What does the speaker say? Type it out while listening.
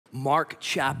Mark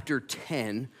chapter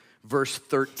 10, verse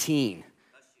 13.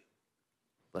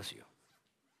 Bless you.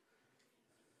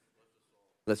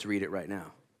 Let's read it right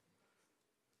now.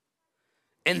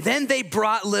 And then they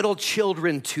brought little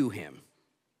children to him,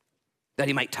 that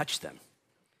he might touch them.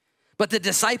 But the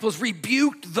disciples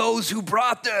rebuked those who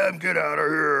brought them. Get out of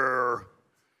here.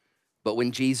 But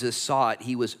when Jesus saw it,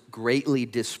 he was greatly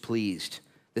displeased.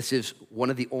 This is one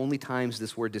of the only times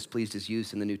this word displeased is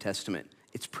used in the New Testament.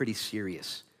 It's pretty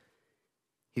serious.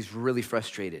 He's really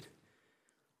frustrated.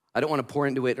 I don't want to pour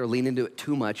into it or lean into it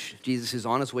too much. Jesus is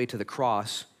on his way to the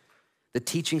cross. The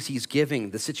teachings he's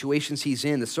giving, the situations he's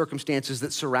in, the circumstances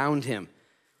that surround him.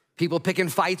 People picking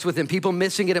fights with him, people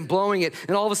missing it and blowing it.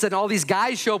 And all of a sudden, all these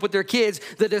guys show up with their kids.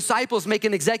 The disciples make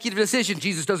an executive decision.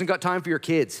 Jesus doesn't got time for your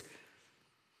kids.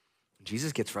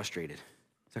 Jesus gets frustrated.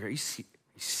 He's like, are you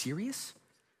serious?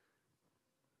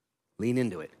 Lean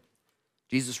into it.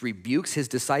 Jesus rebukes his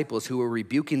disciples who are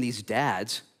rebuking these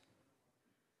dads.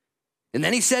 And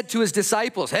then he said to his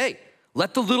disciples, hey,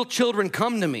 let the little children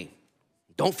come to me.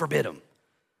 Don't forbid them,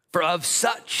 for of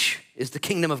such is the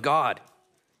kingdom of God.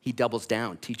 He doubles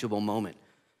down, teachable moment.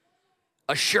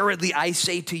 Assuredly, I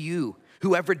say to you,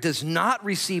 whoever does not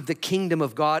receive the kingdom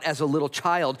of God as a little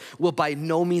child will by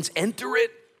no means enter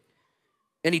it.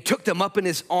 And he took them up in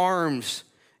his arms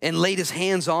and laid his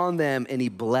hands on them, and he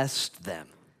blessed them.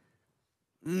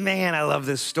 Man, I love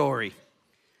this story.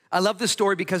 I love this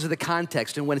story because of the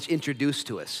context and when it's introduced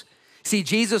to us. See,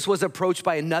 Jesus was approached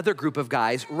by another group of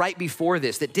guys right before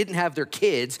this that didn't have their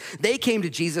kids. They came to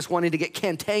Jesus wanting to get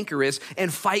cantankerous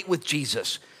and fight with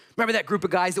Jesus. Remember that group of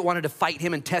guys that wanted to fight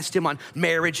him and test him on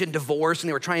marriage and divorce, and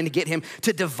they were trying to get him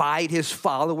to divide his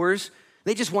followers?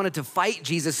 They just wanted to fight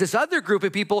Jesus. This other group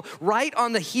of people, right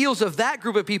on the heels of that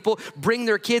group of people, bring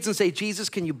their kids and say, Jesus,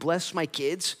 can you bless my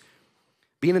kids?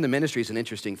 Being in the ministry is an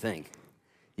interesting thing.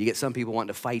 You get some people wanting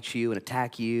to fight you and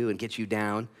attack you and get you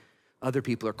down. Other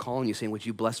people are calling you saying, would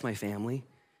you bless my family?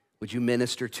 Would you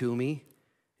minister to me?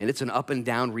 And it's an up and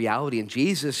down reality. And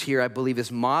Jesus here, I believe,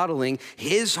 is modeling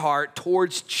his heart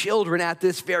towards children at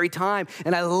this very time.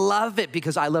 And I love it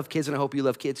because I love kids and I hope you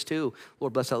love kids too.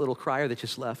 Lord bless that little crier that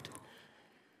just left.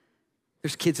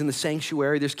 There's kids in the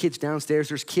sanctuary. There's kids downstairs.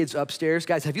 There's kids upstairs.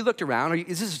 Guys, have you looked around?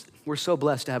 We're so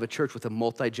blessed to have a church with a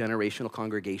multi-generational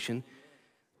congregation.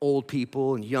 Old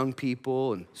people and young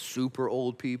people and super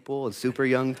old people and super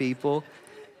young people.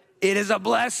 It is a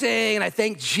blessing, and I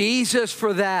thank Jesus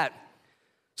for that.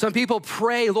 Some people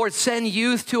pray, Lord, send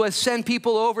youth to us, send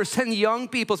people over, send young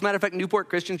people. As a matter of fact, Newport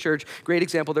Christian Church, great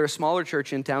example. They're a smaller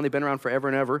church in town. They've been around forever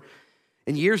and ever.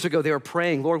 And years ago, they were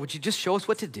praying, Lord, would you just show us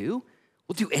what to do?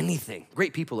 We'll do anything.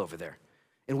 Great people over there.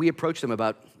 And we approached them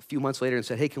about a few months later and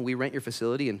said, hey, can we rent your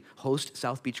facility and host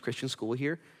South Beach Christian School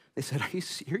here? They said, are you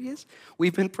serious?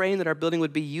 We've been praying that our building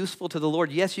would be useful to the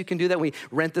Lord. Yes, you can do that. We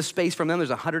rent the space from them. There's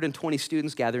 120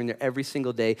 students gathering there every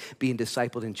single day being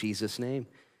discipled in Jesus' name.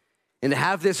 And to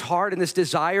have this heart and this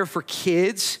desire for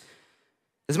kids.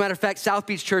 As a matter of fact, South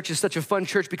Beach Church is such a fun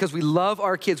church because we love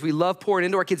our kids. We love pouring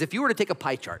into our kids. If you were to take a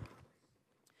pie chart,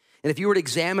 and if you were to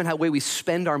examine how way we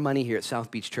spend our money here at South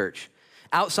Beach Church,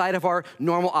 outside of our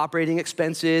normal operating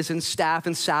expenses and staff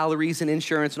and salaries and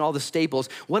insurance and all the staples,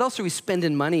 what else are we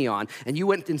spending money on? And you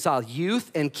went and saw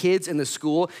youth and kids in the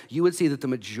school, you would see that the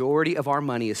majority of our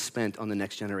money is spent on the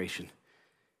next generation.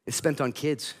 It's spent on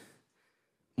kids.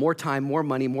 More time, more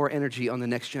money, more energy on the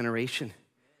next generation.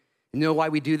 You know why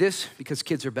we do this? Because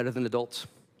kids are better than adults.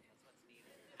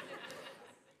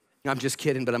 I'm just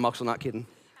kidding, but I'm also not kidding.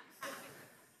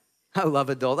 I love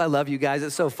adults. I love you guys.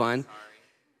 It's so fun.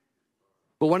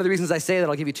 But one of the reasons I say that,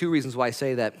 I'll give you two reasons why I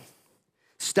say that.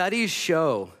 Studies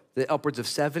show that upwards of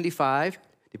 75,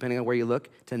 depending on where you look,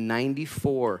 to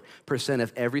 94%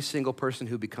 of every single person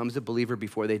who becomes a believer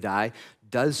before they die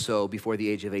does so before the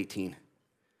age of 18.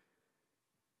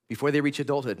 Before they reach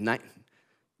adulthood.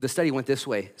 The study went this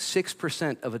way.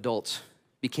 6% of adults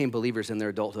became believers in their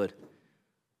adulthood.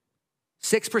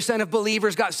 6% of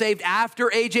believers got saved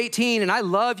after age 18. And I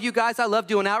love you guys. I love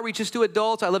doing outreaches to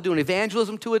adults. I love doing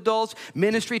evangelism to adults,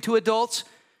 ministry to adults.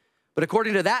 But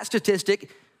according to that statistic,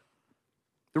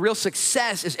 the real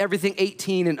success is everything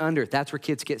 18 and under. That's where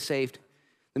kids get saved.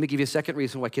 Let me give you a second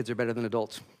reason why kids are better than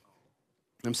adults.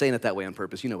 I'm saying it that way on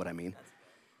purpose. You know what I mean.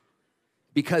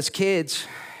 Because kids,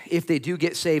 if they do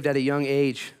get saved at a young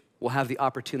age, will have the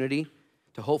opportunity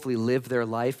to hopefully live their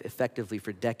life effectively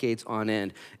for decades on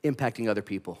end, impacting other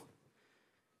people.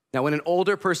 Now, when an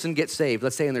older person gets saved,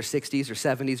 let's say in their 60s or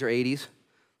 70s or 80s,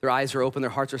 their eyes are open,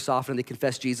 their hearts are softened, and they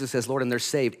confess Jesus as Lord and they're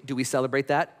saved. Do we celebrate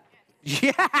that?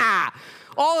 Yeah!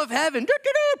 All of heaven,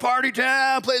 party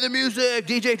time, play the music,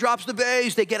 DJ drops the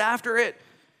bass, they get after it.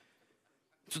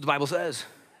 That's what the Bible says.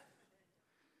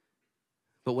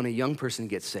 But when a young person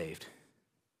gets saved,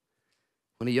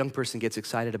 when a young person gets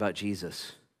excited about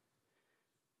Jesus,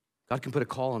 God can put a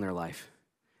call on their life,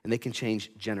 and they can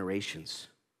change generations.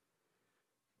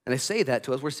 And I say that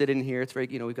to us. We're sitting here. It's very,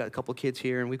 we've got a couple kids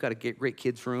here, and we've got a great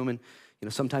kids room. And,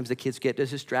 sometimes the kids get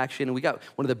this distraction. And we got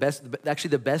one of the best,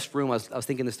 actually the best room. I was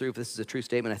thinking this through, if this is a true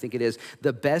statement, I think it is.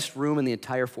 The best room in the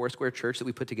entire Foursquare church that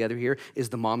we put together here is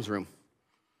the mom's room.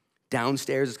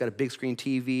 Downstairs, it's got a big screen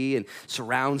TV and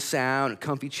surround sound and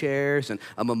comfy chairs and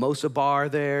a mimosa bar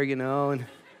there, and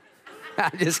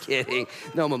I'm just kidding.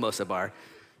 No mimosa bar.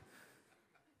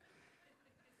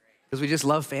 Because we just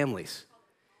love families.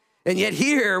 And yet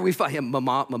here we find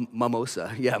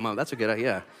mimosa. Yeah, Mom, that's a good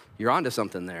idea. You're onto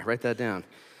something there. Write that down.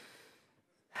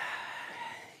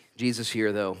 Jesus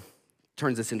here, though,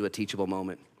 turns this into a teachable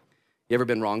moment. You ever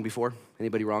been wrong before?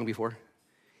 Anybody wrong before?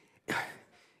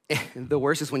 The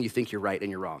worst is when you think you're right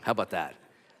and you're wrong. How about that?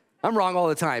 I'm wrong all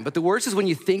the time, but the worst is when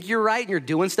you think you're right and you're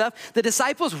doing stuff. The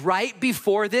disciples right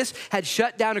before this had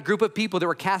shut down a group of people that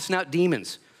were casting out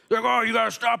demons. They're like, oh, you got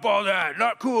to stop all that.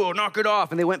 Not cool. Knock it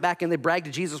off. And they went back and they bragged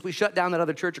to Jesus. We shut down that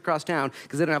other church across town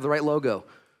because they didn't have the right logo.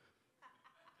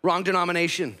 Wrong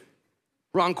denomination.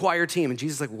 Wrong choir team. And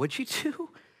Jesus is like, what'd you do?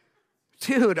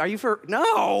 Dude, are you for?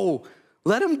 No.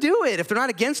 Let them do it. If they're not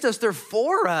against us, they're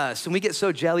for us. And we get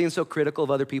so jelly and so critical of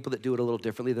other people that do it a little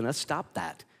differently than us. Stop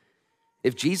that.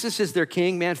 If Jesus is their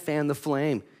king, man, fan the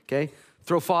flame, okay?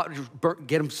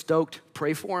 Get them stoked.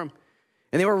 Pray for them.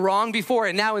 And they were wrong before,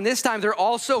 and now in this time, they're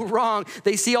also wrong.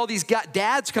 They see all these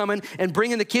dads coming and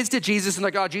bringing the kids to Jesus, and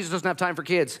like, oh, Jesus doesn't have time for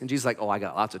kids. And Jesus is like, oh, I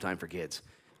got lots of time for kids.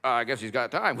 I guess he's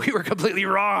got time. We were completely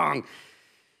wrong.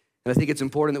 And I think it's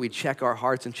important that we check our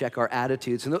hearts and check our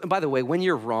attitudes. And by the way, when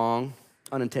you're wrong,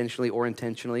 unintentionally or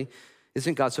intentionally,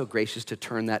 isn't God so gracious to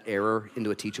turn that error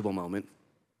into a teachable moment?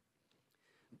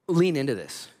 Lean into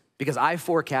this, because I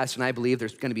forecast and I believe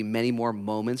there's going to be many more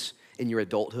moments in your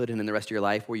adulthood and in the rest of your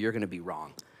life where you're going to be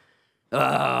wrong.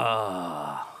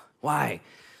 Why? Well,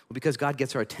 because God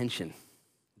gets our attention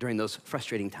during those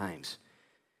frustrating times.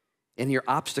 And your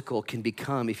obstacle can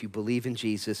become, if you believe in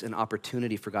Jesus, an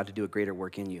opportunity for God to do a greater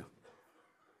work in you.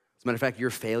 As a matter of fact,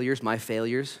 your failures, my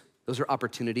failures, those are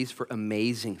opportunities for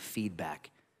amazing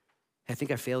feedback. I think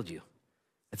I failed you.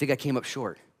 I think I came up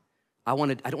short. I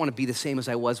don't want to be the same as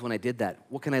I was when I did that.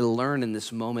 What can I learn in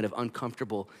this moment of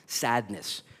uncomfortable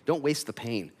sadness? Don't waste the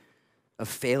pain of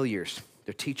failures.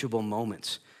 They're teachable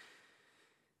moments.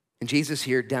 And Jesus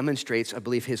here demonstrates, I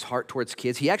believe, his heart towards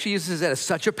kids. He actually uses it as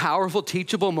such a powerful,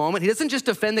 teachable moment. He doesn't just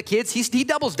defend the kids, he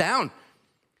doubles down.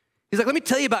 He's like, let me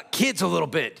tell you about kids a little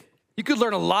bit. You could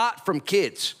learn a lot from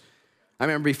kids. I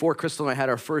remember before Crystal and I had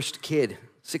our first kid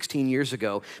 16 years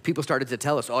ago, people started to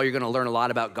tell us, oh, you're gonna learn a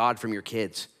lot about God from your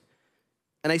kids.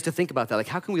 And I used to think about that, like,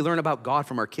 how can we learn about God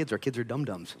from our kids? Our kids are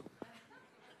dum-dums.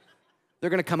 They're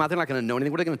gonna come out, they're not gonna know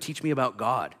anything. What are they gonna teach me about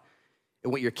God?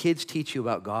 And what your kids teach you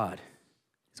about God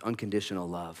is unconditional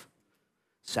love,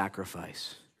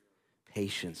 sacrifice,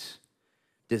 patience,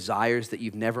 desires that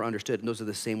you've never understood. And those are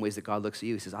the same ways that God looks at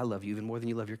you. He says, I love you even more than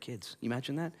you love your kids. You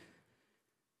imagine that?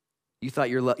 You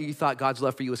thought God's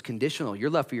love for you was conditional.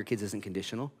 Your love for your kids isn't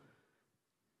conditional.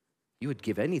 You would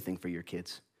give anything for your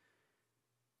kids.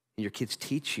 And your kids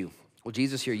teach you. Well,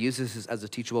 Jesus here uses this as a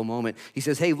teachable moment. He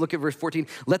says, hey, look at verse 14.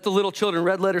 Let the little children,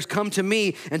 red letters, come to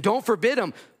me and don't forbid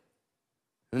them.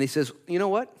 And he says, you know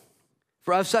what?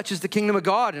 For of such is the kingdom of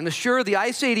God. And assuredly,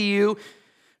 I say to you,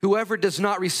 whoever does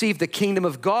not receive the kingdom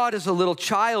of God as a little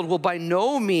child will by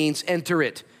no means enter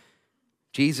it.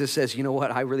 Jesus says, you know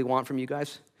what I really want from you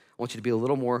guys? I want you to be a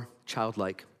little more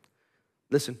childlike.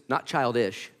 Listen, not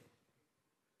childish,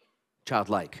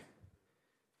 childlike.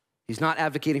 He's not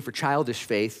advocating for childish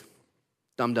faith,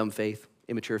 dumb faith,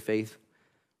 immature faith,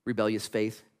 rebellious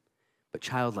faith, but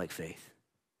childlike faith.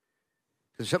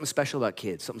 There's something special about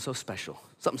kids, something so special,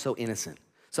 something so innocent,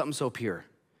 something so pure.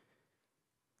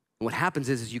 And what happens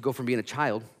is you go from being a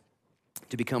child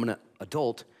to becoming an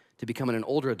adult, to becoming an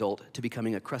older adult, to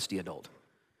becoming a crusty adult.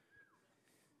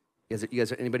 You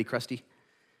guys, anybody crusty?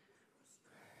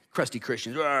 Crusty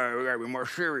Christians, oh, we gotta be more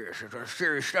serious. There's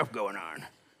serious stuff going on.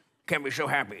 Can't be so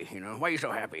happy, Why are you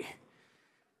so happy?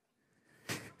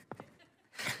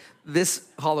 This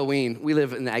Halloween, we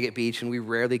live in Agate Beach, and we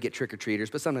rarely get trick-or-treaters,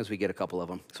 but sometimes we get a couple of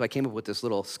them. So I came up with this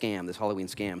little scam, this Halloween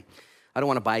scam. I don't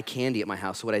want to buy candy at my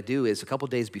house, so what I do is a couple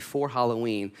days before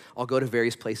Halloween, I'll go to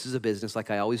various places of business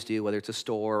like I always do, whether it's a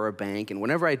store or a bank, and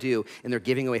whenever I do, and they're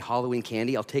giving away Halloween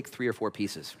candy, I'll take 3 or 4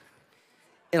 pieces,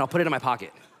 and I'll put it in my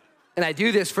pocket. And I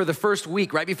do this for the first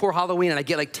week, right before Halloween, and I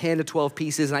get like 10 to 12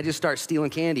 pieces, and I just start stealing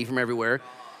candy from everywhere.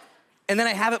 And then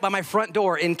I have it by my front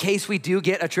door in case we do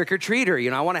get a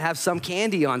trick-or-treater. I want to have some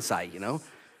candy on site,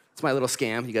 It's my little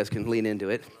scam. You guys can lean into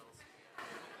it.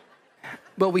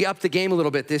 But we upped the game a little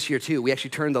bit this year too. We actually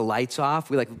turned the lights off.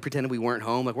 We pretended we weren't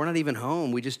home. We're not even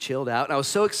home. We just chilled out. And I was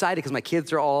so excited because my kids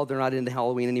they're not into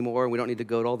Halloween anymore. And we don't need to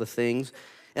go to all the things.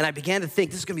 And I began to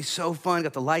think, this is gonna be so fun.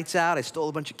 Got the lights out. I stole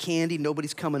a bunch of candy.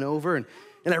 Nobody's coming over.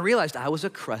 And I realized I was a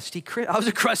crusty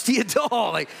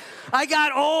adult. I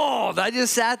got old. I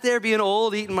just sat there being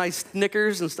old, eating my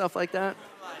Snickers and stuff like that.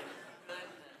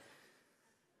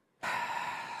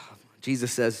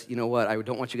 Jesus says, you know what? I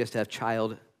don't want you guys to have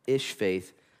childish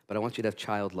faith, but I want you to have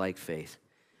childlike faith.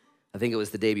 I think it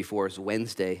was the day before, it was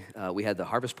Wednesday. We had the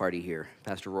harvest party here.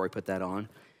 Pastor Roy put that on.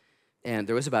 And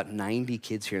there was about 90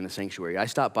 kids here in the sanctuary. I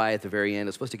stopped by at the very end. I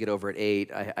was supposed to get over at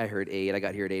 8. I heard 8. I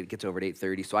got here at 8. It gets over at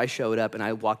 8:30. So I showed up, and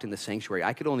I walked in the sanctuary.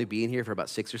 I could only be in here for about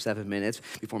 6 or 7 minutes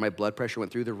before my blood pressure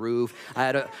went through the roof. I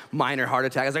had a minor heart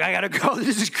attack. I was like, I got to go.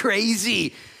 This is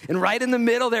crazy. And right in the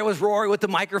middle there was Rory with the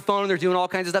microphone. They're doing all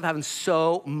kinds of stuff, having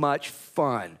so much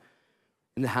fun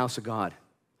in the house of God.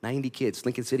 90 kids.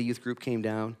 Lincoln City Youth Group came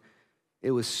down. It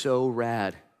was so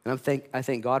rad. And I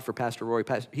thank God for Pastor Roy.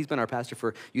 He's been our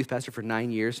youth pastor for 9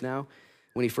 years now.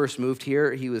 When he first moved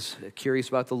here, he was curious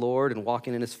about the Lord and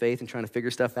walking in his faith and trying to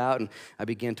figure stuff out. And I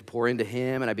began to pour into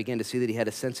him, and I began to see that he had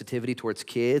a sensitivity towards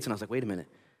kids. And I was like, wait a minute,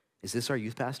 is this our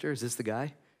youth pastor? Is this the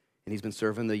guy? And he's been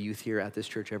serving the youth here at this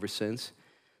church ever since.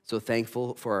 So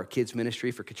thankful for our kids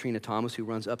ministry, for Katrina Thomas, who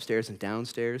runs upstairs and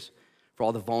downstairs, for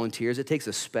all the volunteers. It takes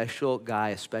a special guy,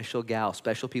 a special gal,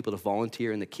 special people to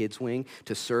volunteer in the kids wing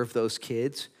to serve those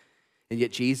kids. And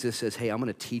yet Jesus says, hey, I'm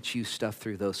gonna teach you stuff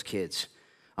through those kids.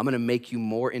 I'm gonna make you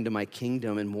more into my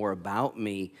kingdom and more about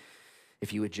me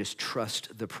if you would just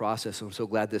trust the process. I'm so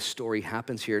glad this story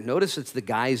happens here. Notice it's the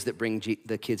guys that bring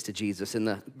the kids to Jesus. In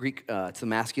the Greek, it's the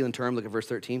masculine term. Look at verse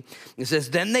 13. It says,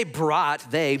 then they brought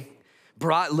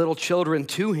little children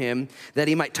to him that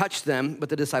he might touch them, but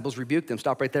the disciples rebuked them.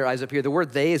 Stop right there, eyes up here. The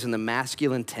word they is in the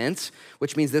masculine tense,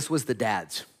 which means this was the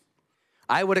dads.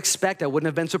 I wouldn't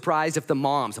have been surprised if the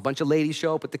moms, a bunch of ladies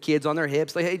show up with the kids on their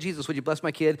hips, like, hey, Jesus, would you bless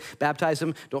my kid? Baptize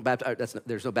him. Don't baptize,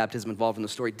 there's no baptism involved in the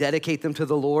story. Dedicate them to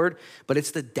the Lord, but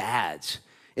it's the dads.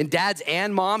 And dads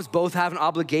and moms both have an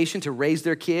obligation to raise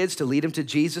their kids, to lead them to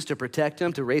Jesus, to protect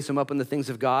them, to raise them up in the things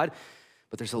of God.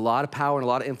 But there's a lot of power and a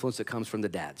lot of influence that comes from the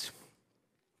dads.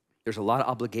 There's a lot of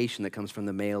obligation that comes from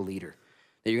the male leader.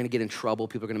 That you're gonna get in trouble.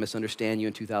 People are gonna misunderstand you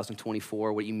in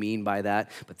 2024, what you mean by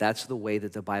that. But that's the way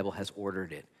that the Bible has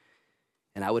ordered it.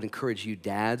 And I would encourage you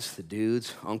dads, the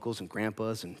dudes, uncles and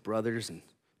grandpas and brothers and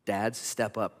dads,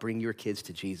 step up, bring your kids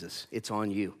to Jesus. It's on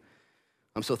you.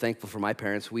 I'm so thankful for my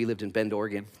parents. We lived in Bend,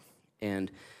 Oregon. And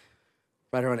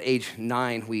right around age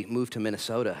 9, we moved to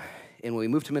Minnesota. And when we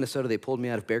moved to Minnesota, they pulled me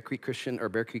out of Bear Creek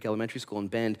Elementary School in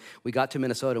Bend. We got to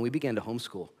Minnesota and we began to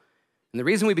homeschool. And the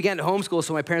reason we began to homeschool is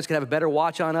so my parents could have a better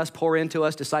watch on us, pour into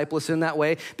us, disciple us in that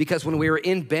way. Because when we were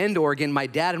in Bend, Oregon, my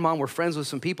dad and mom were friends with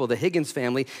some people, the Higgins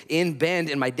family in Bend.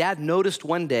 And my dad noticed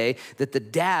one day that the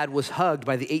dad was hugged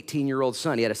by the 18-year-old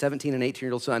son. He had a 17 and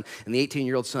 18-year-old son. And the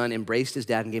 18-year-old son embraced his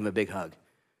dad and gave him a big hug.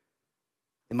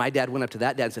 And my dad went up to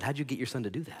that dad and said, how'd you get your son to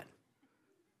do that?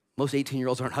 Most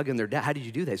 18-year-olds aren't hugging their dad. How did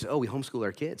you do that? He said, oh, we homeschool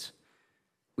our kids.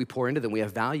 We pour into them. We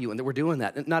have value. And we're doing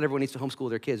that. Not everyone needs to homeschool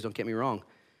their kids. Don't get me wrong.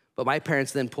 But my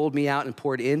parents then pulled me out and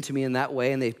poured into me in that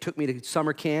way, and they took me to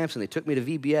summer camps, and they took me to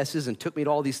VBSs, and took me to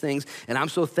all these things, and I'm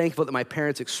so thankful that my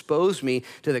parents exposed me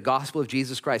to the gospel of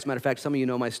Jesus Christ. Matter of fact, some of you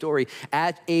know my story.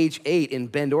 At age 8 in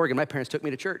Bend, Oregon, my parents took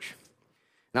me to church.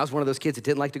 And I was one of those kids that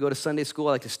didn't like to go to Sunday school.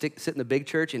 I like to sit in the big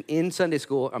church, and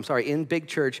in big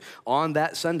church, on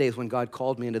that Sunday is when God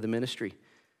called me into the ministry.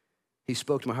 He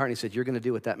spoke to my heart, and he said, you're gonna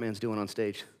do what that man's doing on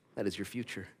stage. That is your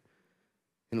future.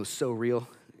 And it was so real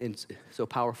and so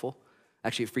powerful.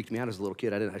 Actually, it freaked me out as a little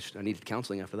kid. I needed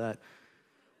counseling after that.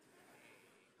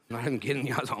 I'm not even kidding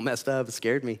you. I was all messed up. It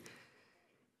scared me.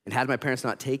 And had my parents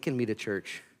not taken me to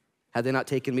church, had they not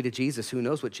taken me to Jesus, who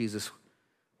knows what Jesus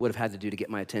would have had to do to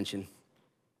get my attention.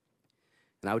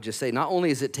 And I would just say, not only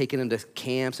is it taking them to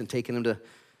camps and taking them to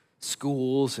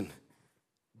schools and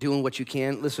doing what you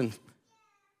can. Listen,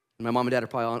 my mom and dad are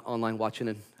probably online watching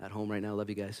and at home right now. Love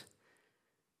you guys.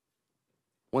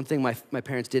 One thing my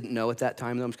parents didn't know at that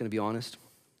time, though, I'm just gonna be honest,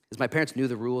 is my parents knew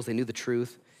the rules, they knew the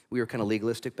truth. We were kind of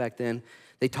legalistic back then.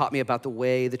 They taught me about the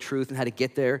way, the truth, and how to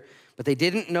get there, but they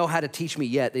didn't know how to teach me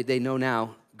yet. They know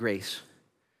now grace.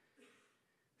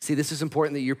 See, this is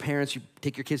important that your parents, you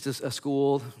take your kids to a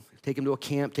school, take them to a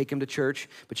camp, take them to church,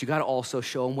 but you gotta also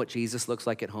show them what Jesus looks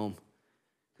like at home.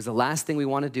 Because the last thing we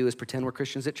wanna do is pretend we're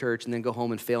Christians at church and then go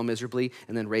home and fail miserably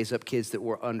and then raise up kids that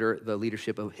were under the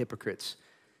leadership of hypocrites.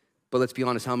 But let's be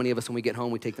honest, how many of us when we get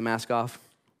home, we take the mask off,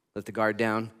 let the guard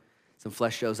down, some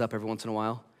flesh shows up every once in a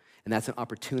while, and that's an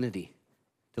opportunity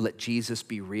to let Jesus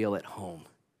be real at home.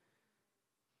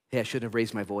 Hey, I shouldn't have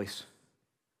raised my voice.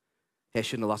 Hey, I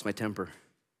shouldn't have lost my temper.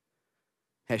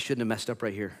 Hey, I shouldn't have messed up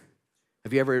right here.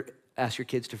 Have you ever asked your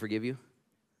kids to forgive you?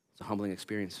 It's a humbling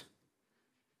experience.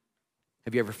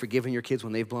 Have you ever forgiven your kids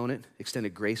when they've blown it?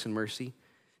 Extended grace and mercy?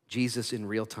 Jesus in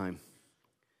real time.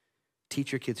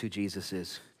 Teach your kids who Jesus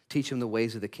is. Teach them the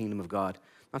ways of the kingdom of God.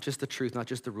 Not just the truth, not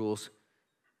just the rules.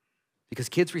 Because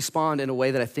kids respond in a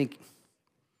way that I think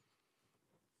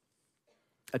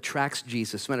attracts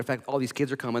Jesus. As a matter of fact, all these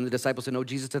kids are coming. The disciples said, no,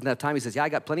 Jesus doesn't have time. He says, yeah, I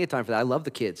got plenty of time for that. I love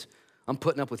the kids. I'm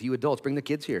putting up with you adults. Bring the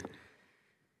kids here.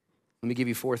 Let me give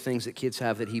you 4 things that kids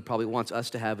have that he probably wants us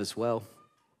to have as well.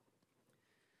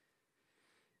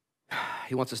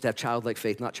 He wants us to have childlike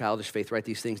faith, not childish faith. Write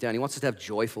these things down. He wants us to have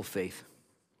joyful faith.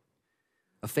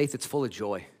 A faith that's full of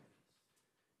joy.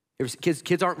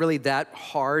 Kids aren't really that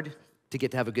hard to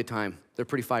get to have a good time. They're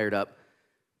pretty fired up.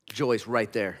 Joy's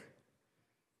right there.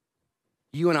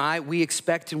 You and I, we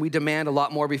expect and we demand a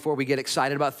lot more before we get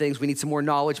excited about things. We need some more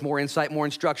knowledge, more insight, more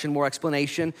instruction, more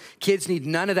explanation. Kids need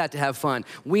none of that to have fun.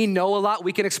 We know a lot,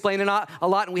 we can explain a lot,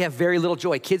 and we have very little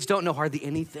joy. Kids don't know hardly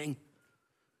anything.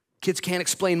 Kids can't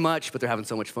explain much, but they're having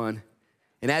so much fun.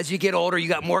 And as you get older, you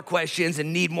got more questions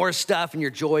and need more stuff, and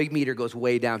your joy meter goes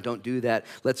way down. Don't do that.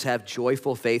 Let's have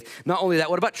joyful faith. Not only that,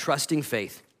 what about trusting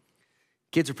faith?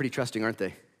 Kids are pretty trusting, aren't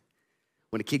they?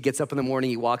 When a kid gets up in the morning,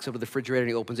 he walks up to the refrigerator and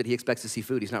he opens it, he expects to see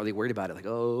food. He's not really worried about it. Like,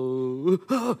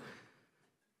 oh,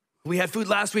 we had food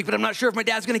last week, but I'm not sure if my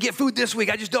dad's gonna get food this week.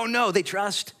 I just don't know. They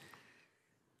trust.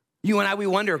 You and I, we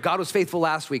wonder, God was faithful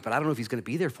last week, but I don't know if he's gonna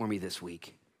be there for me this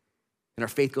week. And our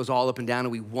faith goes all up and down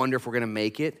and we wonder if we're gonna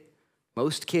make it.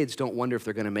 Most kids don't wonder if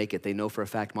they're gonna make it. They know for a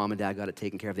fact mom and dad got it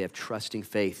taken care of. They have trusting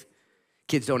faith.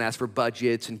 Kids don't ask for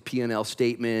budgets and P&L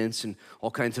statements and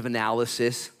all kinds of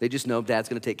analysis. They just know dad's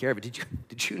gonna take care of it.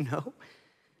 Did you know?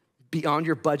 Beyond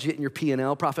your budget and your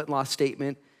P&L, profit and loss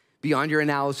statement, beyond your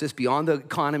analysis, beyond the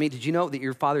economy, did you know that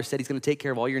your father said he's gonna take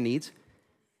care of all your needs?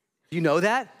 Do you know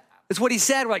that? That's what he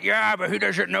said. We're like, yeah, but he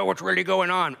doesn't know what's really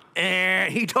going on.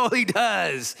 He totally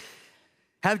does.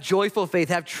 Have joyful faith,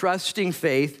 have trusting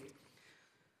faith.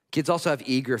 Kids also have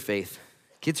eager faith.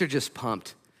 Kids are just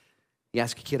pumped. You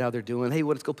ask a kid how they're doing. Hey,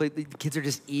 let's go play. The kids are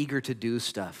just eager to do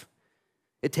stuff.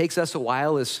 It takes us a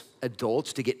while as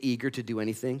adults to get eager to do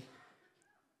anything.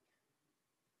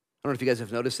 I don't know if you guys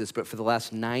have noticed this, but for the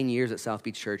last 9 years at South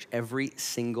Beach Church, every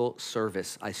single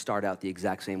service, I start out the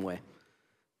exact same way.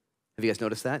 Have you guys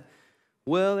noticed that?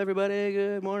 Well, everybody,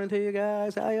 good morning to you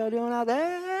guys. How y'all doing out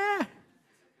there?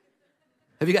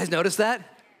 Have you guys noticed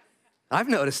that? I've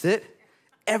noticed it.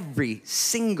 Every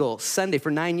single Sunday for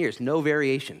 9 years, no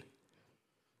variation.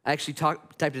 I actually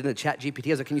typed it into ChatGPT. I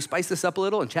was like, can you spice this up a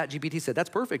little? And ChatGPT said, that's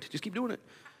perfect. Just keep doing it.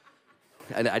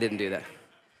 I didn't do that.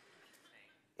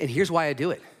 And here's why I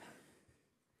do it.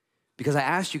 Because I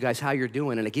asked you guys how you're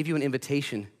doing, and I give you an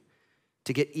invitation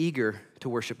to get eager to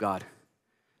worship God,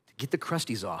 to get the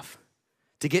crusties off,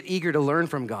 to get eager to learn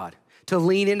from God, to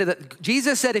lean into that.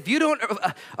 Jesus said, if you don't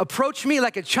approach me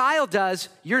like a child does,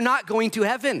 you're not going to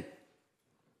heaven.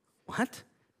 What?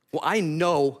 Well, I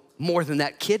know more than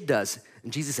that kid does.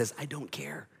 And Jesus says, I don't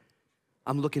care.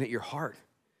 I'm looking at your heart.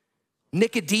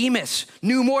 Nicodemus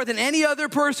knew more than any other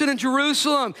person in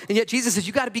Jerusalem. And yet Jesus says,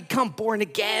 you got to become born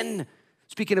again.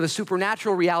 Speaking of a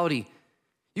supernatural reality,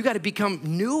 you got to become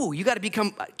new. You got to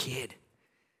become a kid.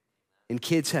 And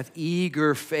kids have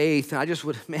eager faith. And I just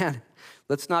would,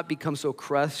 let's not become so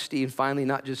crusty and finally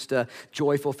not just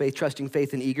joyful faith, trusting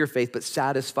faith, and eager faith, but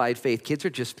satisfied faith. Kids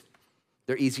are just,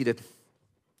 they're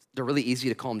really easy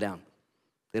to calm down.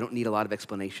 They don't need a lot of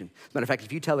explanation. As a matter of fact,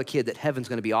 if you tell a kid that heaven's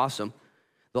gonna be awesome,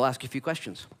 they'll ask you a few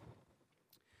questions.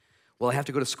 Will I have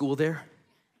to go to school there?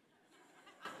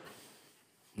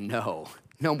 No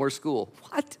more school.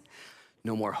 What?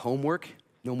 No more homework,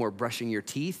 no more brushing your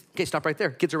teeth. Okay, stop right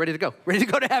there. Kids are ready to go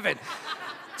to heaven.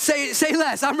 Say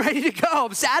less, I'm ready to go,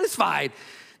 I'm satisfied.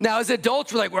 Now, as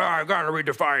adults, we're like, well, I gotta read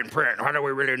the fine print. How do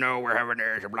we really know where heaven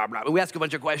is, blah, blah. We ask a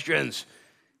bunch of questions.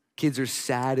 Kids are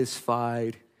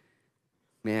satisfied.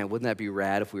 Man, wouldn't that be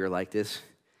rad if we were like this?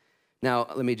 Now,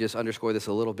 let me just underscore this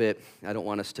a little bit. I don't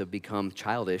want us to become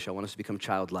childish. I want us to become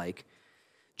childlike.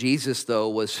 Jesus, though,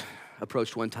 was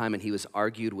approached one time and he was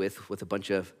argued with a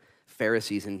bunch of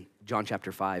Pharisees in John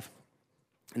chapter 5.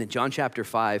 And in John chapter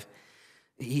 5,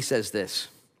 he says this.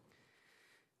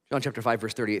 John chapter 5,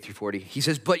 verse 38 through 40. He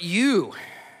says, but you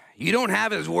don't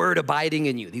have his word abiding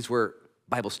in you. These were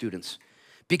Bible students.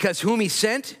 Because whom he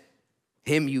sent,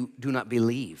 him you do not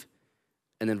believe.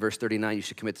 And then verse 39, you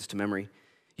should commit this to memory.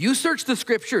 You search the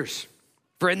scriptures,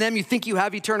 for in them you think you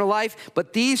have eternal life,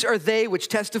 but these are they which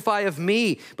testify of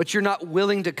me, but you're not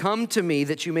willing to come to me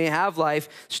that you may have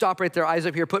life. Stop right there, eyes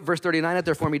up here. Put verse 39 up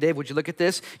there for me, Dave. Would you look at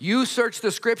this? You search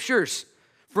the scriptures,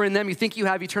 for in them you think you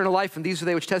have eternal life, and these are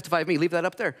they which testify of me. Leave that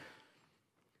up there.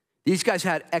 These guys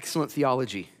had excellent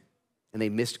theology, and they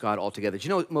missed God altogether. Do you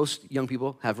know most young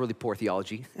people have really poor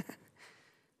theology?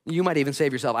 You might even say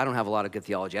of yourself, I don't have a lot of good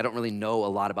theology. I don't really know a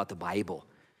lot about the Bible.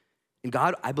 And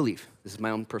God, I believe, this is my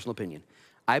own personal opinion,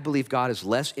 I believe God is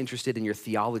less interested in your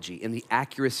theology, in the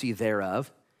accuracy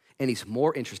thereof, and he's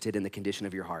more interested in the condition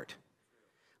of your heart.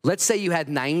 Let's say you had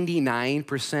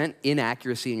 99%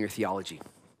 inaccuracy in your theology,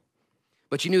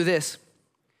 but you knew this: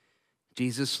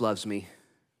 Jesus loves me,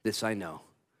 this I know,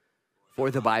 for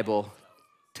the Bible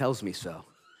tells me so.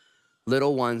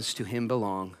 Little ones to him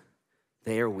belong,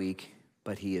 they are weak,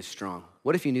 but he is strong.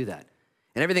 What if you knew that?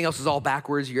 And everything else was all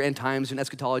backwards. Your end times and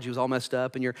eschatology was all messed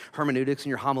up, and your hermeneutics and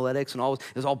your homiletics and all,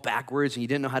 it was all backwards, and you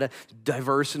didn't know how to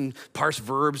diverse and parse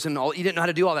verbs and all, you didn't know how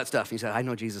to do all that stuff. And you said, I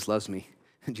know Jesus loves me.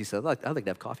 And Jesus said, I'd like to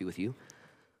have coffee with you.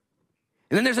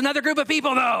 And then there's another group of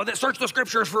people, though, that search the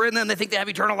scriptures, for in them they think they have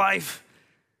eternal life.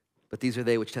 But these are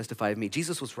they which testify of me.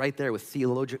 Jesus was right there with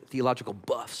theological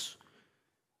buffs.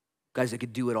 Guys that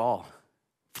could do it all.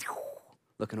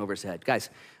 Looking over his head. Guys,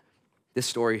 this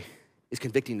story is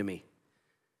convicting to me.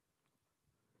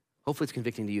 Hopefully it's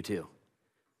convicting to you too.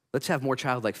 Let's have more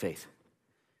childlike faith.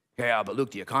 Yeah, but Luke,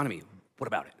 the economy, what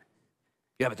about it?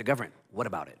 Yeah, but the government, what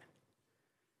about it?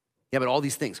 Yeah, but all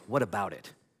these things, what about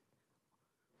it?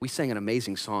 We sang an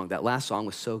amazing song. That last song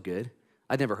was so good.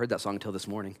 I'd never heard that song until this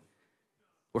morning.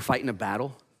 We're fighting a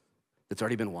battle that's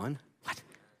already been won. What? Do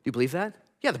you believe that?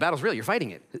 Yeah, the battle's real. You're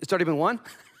fighting it. It's already been won.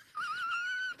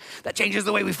 That changes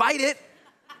the way we fight it.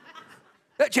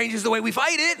 That changes the way we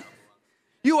fight it.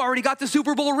 You already got the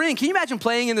Super Bowl ring. Can you imagine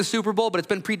playing in the Super Bowl, but it's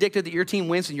been predicted that your team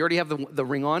wins and you already have the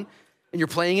ring on and you're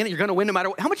playing in it? You're going to win no matter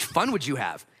what. How much fun would you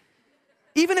have?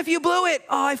 Even if you blew it.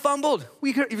 Oh, I fumbled.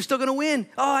 You're still going to win.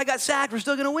 Oh, I got sacked. We're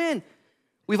still going to win.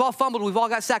 We've all fumbled. We've all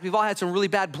got sacked. We've all had some really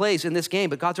bad plays in this game,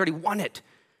 but God's already won it.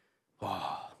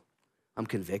 Oh, I'm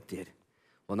convicted.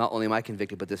 Well, not only am I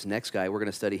convicted, but this next guy, we're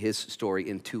going to study his story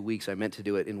in 2 weeks. I meant to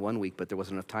do it in 1 week, but there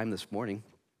wasn't enough time this morning.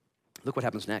 Look what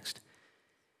happens next.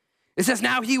 It says,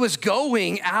 now he was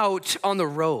going out on the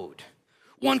road.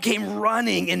 One came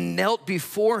running and knelt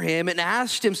before him and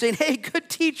asked him, saying, hey, good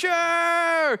teacher,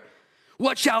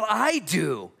 what shall I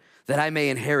do that I may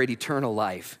inherit eternal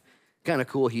life? Kind of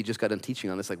cool. He just got done teaching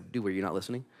on this. Like, dude, were you not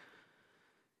listening?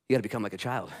 You got to become like a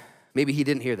child. Maybe he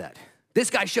didn't hear that. This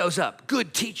guy shows up.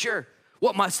 Good teacher,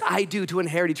 what must I do to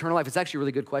inherit eternal life? It's actually a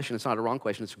really good question. It's not a wrong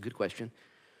question. It's a good question.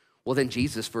 Well, then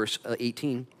Jesus, verse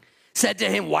 18, said to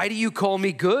him, why do you call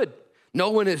me good? No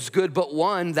one is good but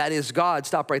one, that is God.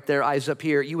 Stop right there, eyes up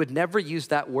here. You would never use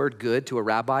that word good to a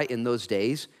rabbi in those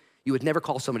days. You would never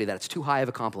call somebody that. It's too high of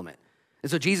a compliment.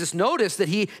 And so Jesus noticed that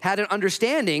he had an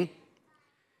understanding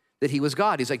that he was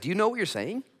God. He's like, do you know what you're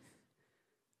saying?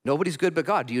 Nobody's good but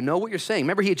God. Do you know what you're saying?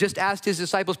 Remember, he had just asked his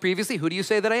disciples previously, who do you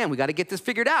say that I am? We got to get this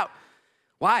figured out.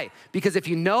 Why? Because if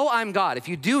you know I'm God, if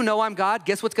you do know I'm God,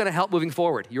 guess what's going to help moving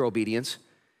forward? Your obedience.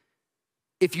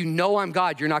 If you know I'm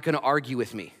God, you're not going to argue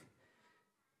with me.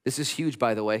 This is huge,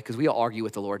 by the way, because we all argue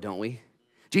with the Lord, don't we?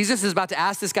 Jesus is about to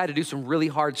ask this guy to do some really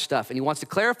hard stuff, and he wants to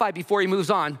clarify before he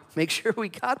moves on. Make sure we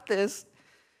got this.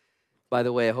 By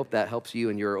the way, I hope that helps you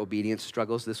in your obedience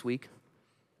struggles this week.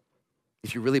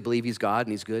 If you really believe he's God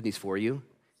and he's good and he's for you,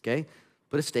 okay,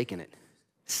 put a stake in it.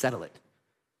 Settle it.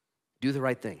 Do the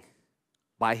right thing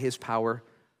by his power,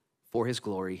 for his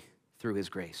glory, through his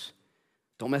grace.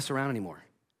 Don't mess around anymore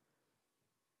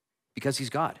because he's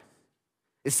God.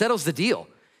 It settles the deal.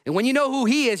 And when you know who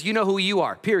he is, you know who you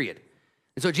are, period.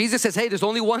 And so Jesus says, hey, there's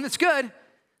only one that's good.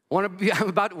 We're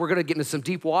going to get into some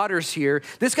deep waters here.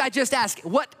 This guy just asked,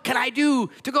 what can I do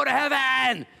to go to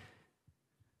heaven?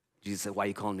 Jesus said, why are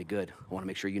you calling me good? I want to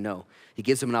make sure you know. He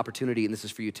gives him an opportunity, and this is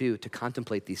for you too, to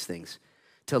contemplate these things,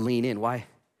 to lean in. Why?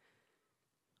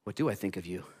 What do I think of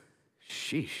you?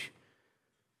 Sheesh.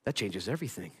 That changes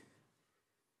everything.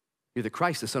 You're the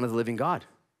Christ, the Son of the living God.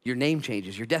 Your name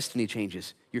changes, your destiny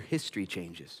changes, your history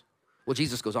changes. Well,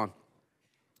 Jesus goes on.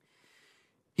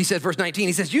 He said, verse 19,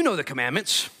 he says, you know the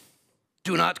commandments.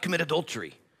 Do not commit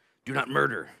adultery. Do not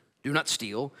murder. Do not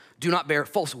steal. Do not bear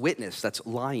false witness, that's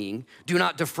lying. Do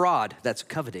not defraud, that's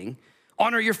coveting.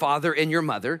 Honor your father and your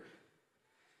mother.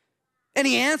 And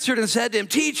he answered and said to him,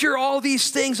 teacher, all these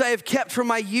things I have kept from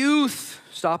my youth.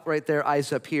 Stop right there,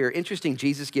 eyes up here. Interesting,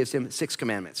 Jesus gives him 6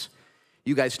 commandments.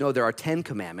 You guys know there are 10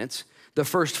 commandments. The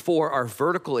first 4 are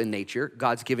vertical in nature.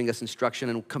 God's giving us instruction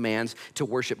and commands to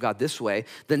worship God this way.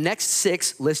 The next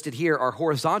 6 listed here are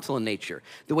horizontal in nature,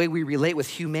 the way we relate with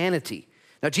humanity.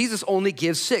 Now, Jesus only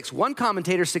gives 6. One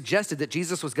commentator suggested that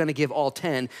Jesus was going to give all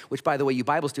 10, which, by the way, you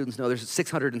Bible students know there's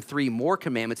 603 more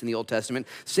commandments in the Old Testament,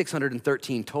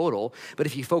 613 total. But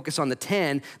if you focus on the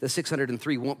 10, the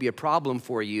 603 won't be a problem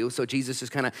for you. So Jesus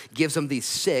just kind of gives them these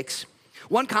 6.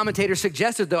 One commentator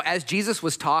suggested, though, as Jesus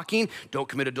was talking, don't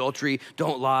commit adultery,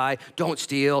 don't lie, don't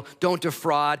steal, don't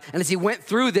defraud. And as he went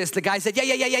through this, the guy said,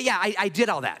 yeah, I did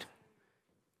all that.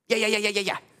 Yeah.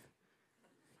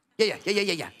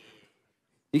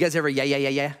 You guys ever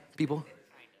yeah, people?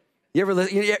 You ever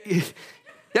listen, you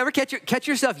ever catch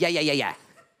yourself, yeah.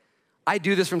 I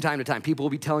do this from time to time. People will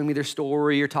be telling me their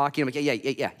story or talking. I'm like,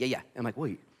 yeah. I'm like,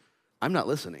 wait, I'm not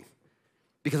listening.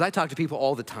 Because I talk to people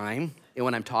all the time, and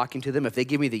when I'm talking to them, if they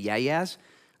give me the yeah-yeahs,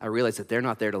 I realize that they're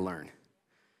not there to learn.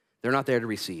 They're not there to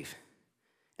receive.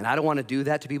 And I don't want to do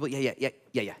that to people. Yeah.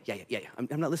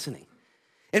 I'm not listening.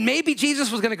 And maybe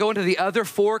Jesus was going to go into the other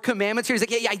 4 commandments here. He's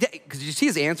like, yeah, because you see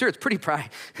his answer? It's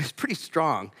pretty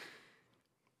strong.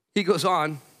 He goes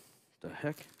on, the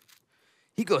heck?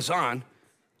 He goes on,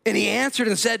 and he answered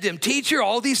and said to him, teacher,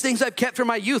 all these things I've kept from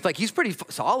my youth. Like, he's pretty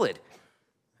solid.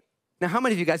 Now, how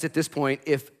many of you guys at this point,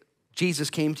 if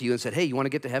Jesus came to you and said, hey, you want to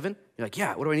get to heaven? You're like,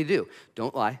 yeah, what do I need to do?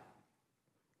 Don't lie.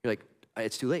 You're like,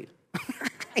 it's too late.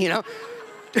 You know?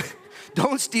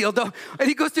 Don't steal, don't. And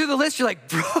he goes through the list. You're like,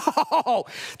 bro,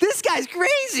 this guy's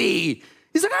crazy.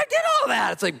 He's like, I did all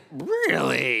that. It's like,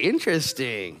 really?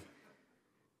 Interesting.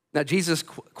 Now, Jesus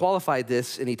qualified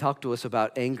this, and he talked to us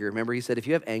about anger. Remember, he said, if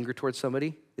you have anger towards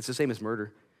somebody, it's the same as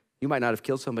murder. You might not have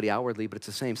killed somebody outwardly, but it's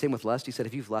the same. Same with lust. He said,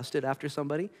 if you've lusted after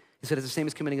somebody, he said, it's the same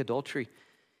as committing adultery.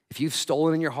 If you've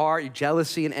stolen in your heart, your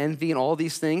jealousy and envy and all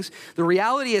these things, the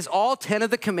reality is all 10 of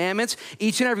the commandments,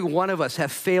 each and every one of us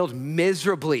have failed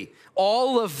miserably.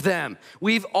 All of them.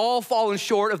 We've all fallen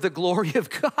short of the glory of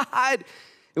God.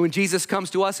 And when Jesus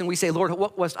comes to us and we say, Lord,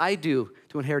 what must I do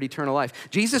to inherit eternal life?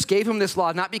 Jesus gave him this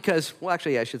law not because, well,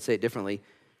 actually, I should say it differently.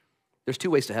 There's 2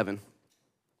 ways to heaven.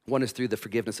 One is through the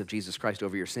forgiveness of Jesus Christ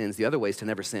over your sins. The other way is to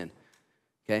never sin,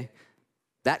 okay?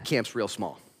 That camp's real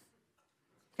small,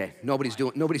 okay? Nobody's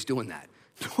doing that.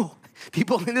 No.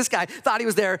 People, and this guy thought he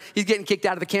was there. He's getting kicked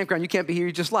out of the campground. You can't be here.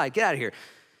 You just lied. Get out of here.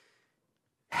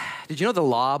 Did you know the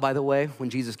law, by the way, when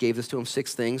Jesus gave this to him,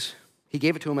 6 things? He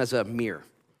gave it to him as a mirror.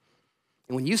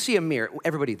 And when you see a mirror,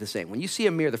 everybody the same. When you see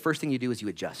a mirror, the first thing you do is you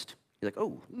adjust. You're like,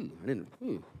 oh, I didn't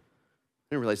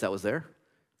realize that was there. And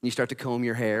you start to comb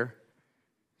your hair.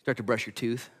 Start to brush your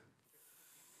tooth.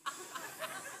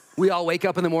 We all wake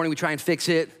up in the morning, we try and fix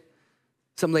it.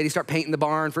 Some ladies start painting the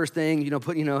barn first thing,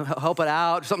 help it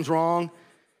out, something's wrong.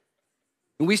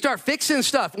 And we start fixing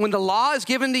stuff. When the law is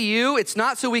given to you, it's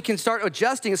not so we can start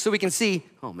adjusting, it's so we can see,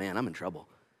 oh man, I'm in trouble.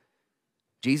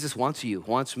 Jesus wants you,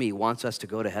 wants me, wants us to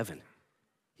go to heaven.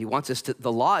 He wants us to,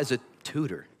 the law is a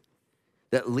tutor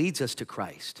that leads us to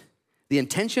Christ. The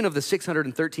intention of the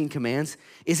 613 commands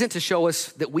isn't to show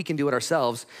us that we can do it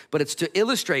ourselves, but it's to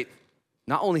illustrate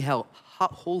not only how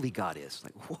holy God is,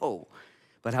 like, whoa,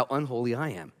 but how unholy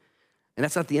I am. And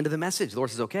that's not the end of the message. The Lord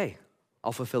says, okay,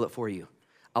 I'll fulfill it for you.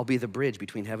 I'll be the bridge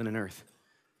between heaven and earth.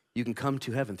 You can come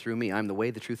to heaven through me. I'm the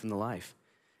way, the truth, and the life.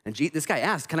 And this guy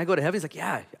asked, can I go to heaven? He's like,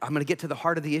 yeah, I'm going to get to the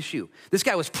heart of the issue. This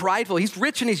guy was prideful. He's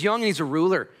rich and he's young and he's a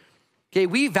ruler. Okay,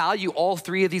 we value all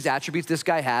 3 of these attributes this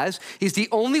guy has. He's the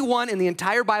only one in the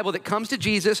entire Bible that comes to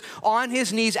Jesus on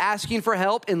his knees asking for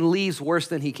help and leaves worse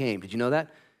than he came. Did you know that?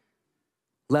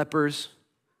 Lepers,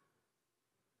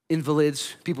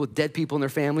 invalids, people with dead people in their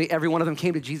family, every one of them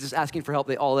came to Jesus asking for help.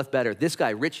 They all left better. This guy,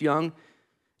 rich, young,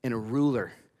 and a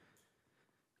ruler,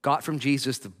 got from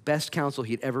Jesus the best counsel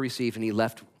he'd ever received, and he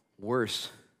left worse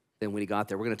than when he got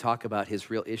there. We're going to talk about his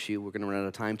real issue. We're going to run out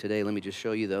of time today. Let me just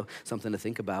show you, though, something to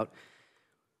think about.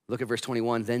 Look at verse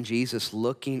 21. Then Jesus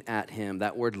looking at him.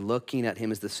 That word looking at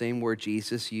him is the same word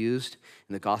Jesus used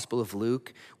in the Gospel of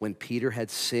Luke when Peter had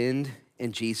sinned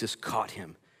and Jesus caught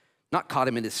him. Not caught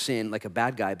him in his sin like a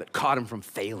bad guy, but caught him from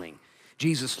failing.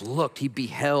 Jesus looked, he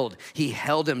beheld, he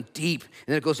held him deep. And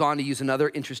then it goes on to use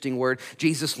another interesting word.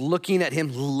 Jesus looking at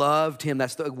him loved him.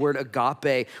 That's the word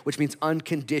agape, which means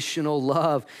unconditional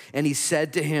love. And he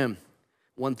said to him,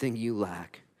 one thing you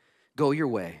lack. Go your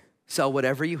way, sell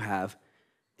whatever you have,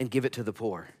 and give it to the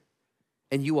poor,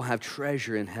 and you will have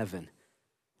treasure in heaven.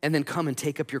 And then come and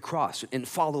take up your cross and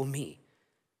follow me.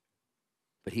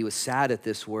 But he was sad at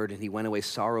this word, and he went away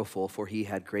sorrowful, for he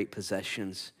had great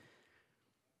possessions.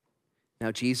 Now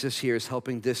Jesus here is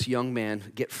helping this young man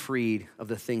get freed of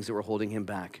the things that were holding him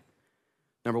back.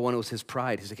 Number one, it was his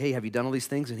pride. He's like, hey, have you done all these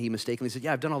things? And he mistakenly said,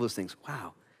 yeah, I've done all those things.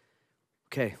 Wow.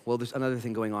 Okay, well, there's another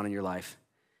thing going on in your life.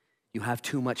 You have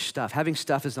too much stuff. Having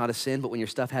stuff is not a sin, but when your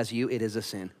stuff has you, it is a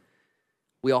sin.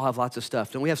 We all have lots of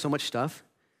stuff. Don't we have so much stuff?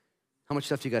 How much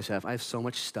stuff do you guys have? I have so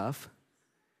much stuff.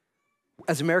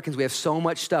 As Americans, we have so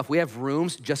much stuff. We have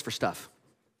rooms just for stuff.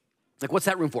 Like, what's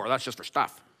that room for? That's just for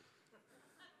stuff.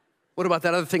 What about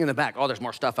that other thing in the back? Oh, there's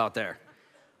more stuff out there.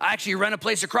 I actually rent a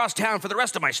place across town for the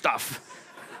rest of my stuff.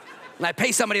 And I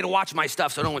pay somebody to watch my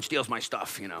stuff so no one steals my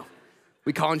stuff, you know.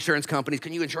 We call insurance companies,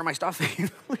 can you insure my stuff?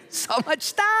 So much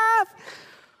stuff.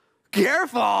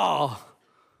 Careful.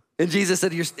 And Jesus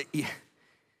said, here's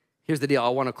the deal. I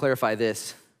want to clarify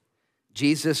this.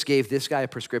 Jesus gave this guy a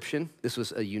prescription. This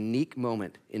was a unique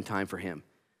moment in time for him.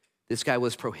 This guy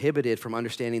was prohibited from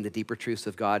understanding the deeper truths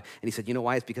of God. And he said, you know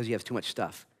why? It's because you have too much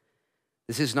stuff.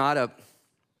 This is not a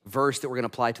verse that we're going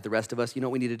to apply to the rest of us. You know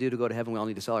what we need to do to go to heaven? We all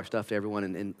need to sell our stuff to everyone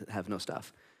and have no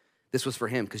stuff. This was for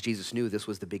him because Jesus knew this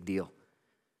was the big deal.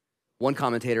 One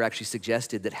commentator actually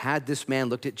suggested that had this man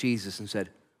looked at Jesus and said,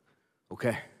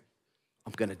 okay,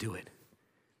 I'm going to do it,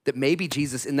 that maybe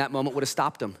Jesus in that moment would have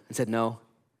stopped him and said, no,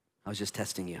 I was just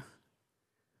testing you.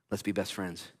 Let's be best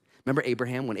friends. Remember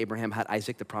Abraham, when Abraham had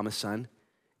Isaac, the promised son?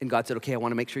 And God said, okay, I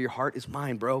want to make sure your heart is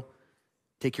mine, bro.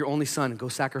 Take your only son and go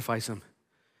sacrifice him.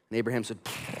 And Abraham said,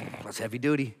 that's heavy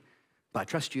duty, but I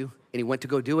trust you. And he went to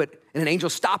go do it. And an angel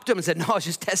stopped him and said, no, I was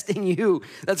just testing you.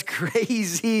 That's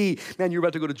crazy. Man, you're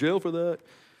about to go to jail for that.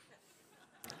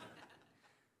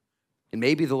 And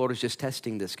maybe the Lord was just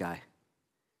testing this guy.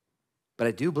 But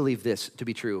I do believe this to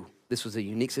be true. This was a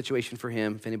unique situation for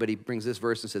him. If anybody brings this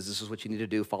verse and says, this is what you need to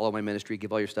do, follow my ministry,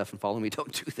 give all your stuff and follow me,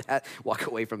 don't do that. Walk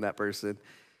away from that person.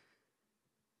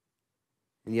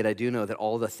 And yet I do know that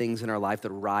all the things in our life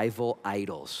that rival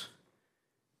idols,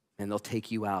 and they'll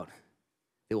take you out.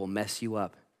 They will mess you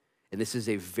up. And this is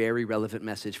a very relevant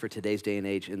message for today's day and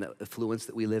age in the affluence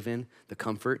that we live in, the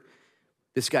comfort.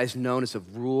 This guy's known as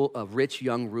a rich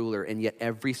young ruler, and yet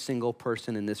every single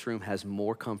person in this room has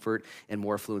more comfort and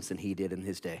more affluence than he did in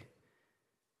his day.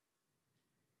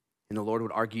 And the Lord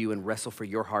would argue and wrestle for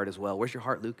your heart as well. Where's your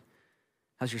heart, Luke?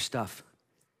 How's your stuff?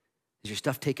 Is your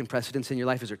stuff taking precedence in your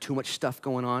life? Is there too much stuff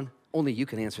going on? Only you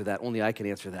can answer that. Only I can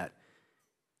answer that.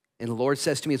 And the Lord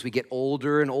says to me as we get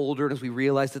older and older, and as we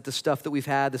realize that the stuff that we've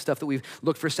had, the stuff that we've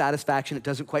looked for satisfaction, it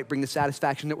doesn't quite bring the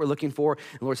satisfaction that we're looking for.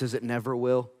 And the Lord says it never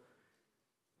will.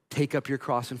 Take up your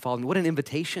cross and follow me. What an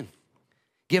invitation.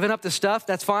 Giving up the stuff,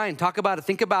 that's fine. Talk about it.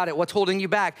 Think about it. What's holding you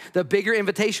back? The bigger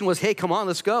invitation was, hey, come on,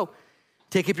 let's go.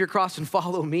 Take up your cross and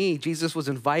follow me. Jesus was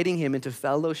inviting him into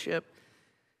fellowship.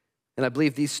 And I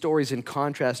believe these stories in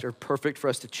contrast are perfect for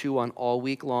us to chew on all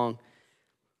week long.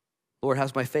 Lord,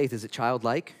 how's my faith? Is it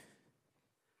childlike?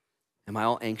 Am I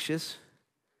all anxious?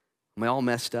 Am I all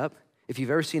messed up? If you've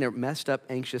ever seen a messed up,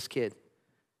 anxious kid,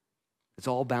 it's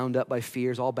all bound up by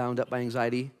fears, all bound up by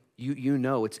anxiety, you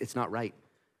know it's not right.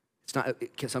 It's not.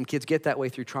 Some kids get that way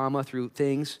through trauma, through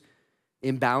things,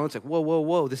 imbalance, like,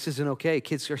 whoa, this isn't okay.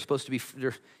 Kids are supposed to be,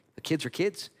 kids are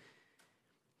kids.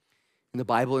 And the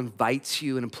Bible invites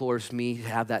you and implores me to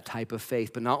have that type of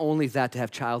faith. But not only that, to have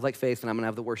childlike faith, and I'm going to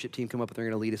have the worship team come up and they're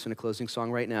going to lead us in a closing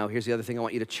song right now. Here's the other thing I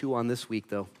want you to chew on this week,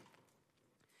 though.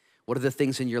 What are the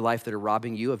things in your life that are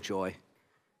robbing you of joy?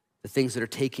 The things that are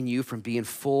taking you from being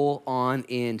full on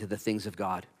into the things of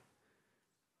God.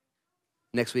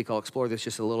 Next week, I'll explore this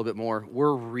just a little bit more.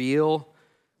 We're real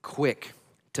quick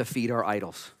to feed our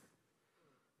idols.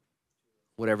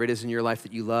 Whatever it is in your life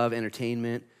that you love,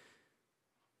 entertainment,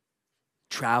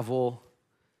 travel,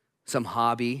 some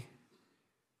hobby.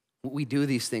 We do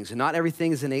these things, and not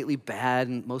everything is innately bad,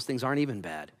 and most things aren't even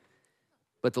bad.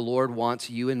 But the Lord wants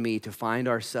you and me to find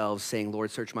ourselves saying,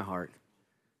 Lord, search my heart.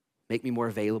 Make me more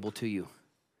available to you.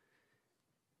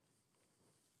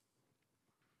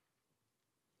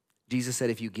 Jesus said,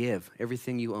 if you give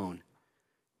everything you own,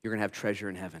 you're gonna have treasure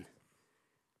in heaven.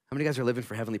 How many of you guys are living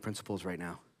for heavenly principles right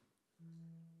now?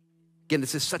 Again,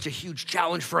 this is such a huge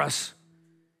challenge for us.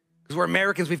 Because we're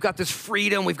Americans, we've got this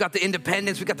freedom, we've got the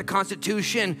independence, we've got the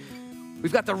Constitution,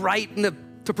 we've got the right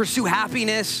to pursue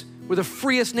happiness. We're the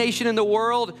freest nation in the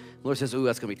world. The Lord says, ooh,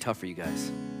 that's gonna be tough for you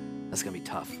guys. That's gonna be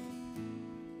tough.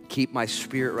 Keep my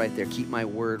spirit right there. Keep my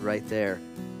word right there.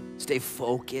 Stay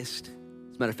focused.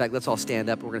 As a matter of fact, let's all stand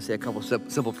up. We're gonna say a couple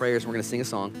simple prayers. And we're gonna sing a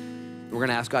song. And we're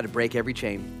gonna ask God to break every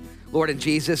chain. Lord, in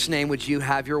Jesus' name, would you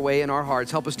have your way in our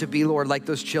hearts? Help us to be, Lord, like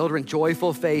those children,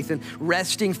 joyful faith and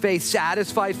resting faith,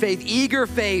 satisfied faith, eager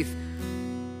faith.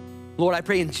 Lord, I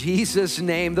pray in Jesus'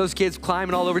 name, those kids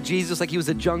climbing all over Jesus like he was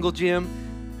a jungle gym.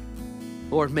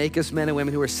 Lord, make us men and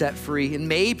women who are set free. And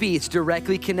maybe it's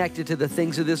directly connected to the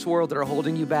things of this world that are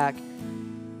holding you back.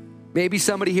 Maybe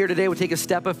somebody here today would take a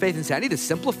step of faith and say, I need to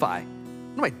simplify.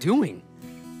 What am I doing?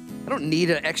 I don't need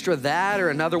an extra that or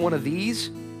another one of these.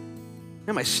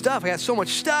 And my stuff, I got so much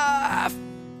stuff.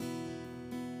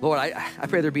 Lord, I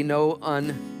pray there be no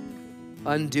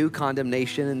undue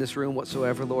condemnation in this room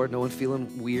whatsoever, Lord. No one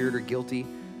feeling weird or guilty.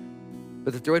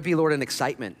 But that there would be, Lord, an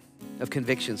excitement of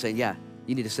conviction saying, yeah,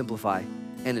 you need to simplify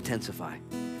and intensify.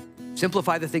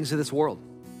 Simplify the things of this world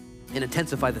and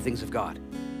intensify the things of God.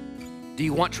 Do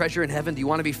you want treasure in heaven? Do you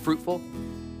want to be fruitful?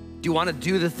 Do you want to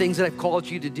do the things that I've called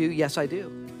you to do? Yes, I do.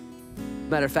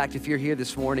 Matter of fact, if you're here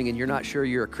this morning and you're not sure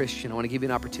you're a Christian, I want to give you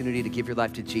an opportunity to give your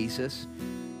life to Jesus,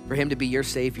 for him to be your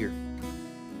Savior.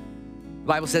 The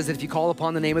Bible says that if you call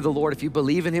upon the name of the Lord, if you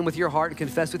believe in him with your heart and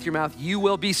confess with your mouth, you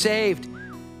will be saved.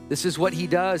 This is what he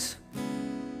does.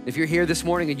 If you're here this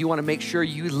morning and you want to make sure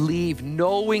you leave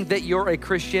knowing that you're a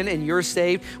Christian and you're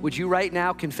saved, would you right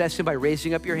now confess him by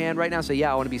raising up your hand right now? Say,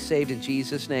 yeah, I want to be saved in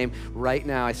Jesus' name right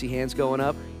now. I see hands going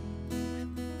up.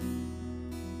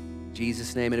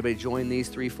 Jesus' name. Anybody join these?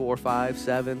 3, 4, 5,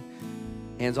 7.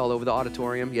 Hands all over the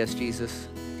auditorium. Yes, Jesus.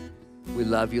 We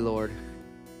love you, Lord.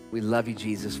 We love you,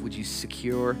 Jesus. Would you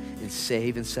secure and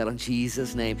save and settle in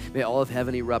Jesus' name? May all of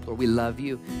heaven erupt, Lord. We love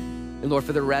you. And Lord,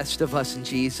 for the rest of us in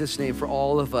Jesus' name, for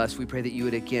all of us, we pray that you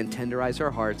would again tenderize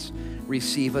our hearts,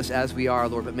 receive us as we are,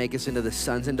 Lord, but make us into the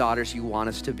sons and daughters you want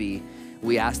us to be.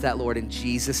 We ask that, Lord, in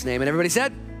Jesus' name. And everybody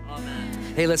said? Amen.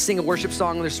 Hey, let's sing a worship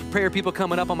song. There's prayer people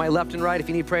coming up on my left and right. If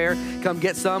you need prayer, come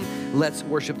get some. Let's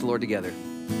worship the Lord together.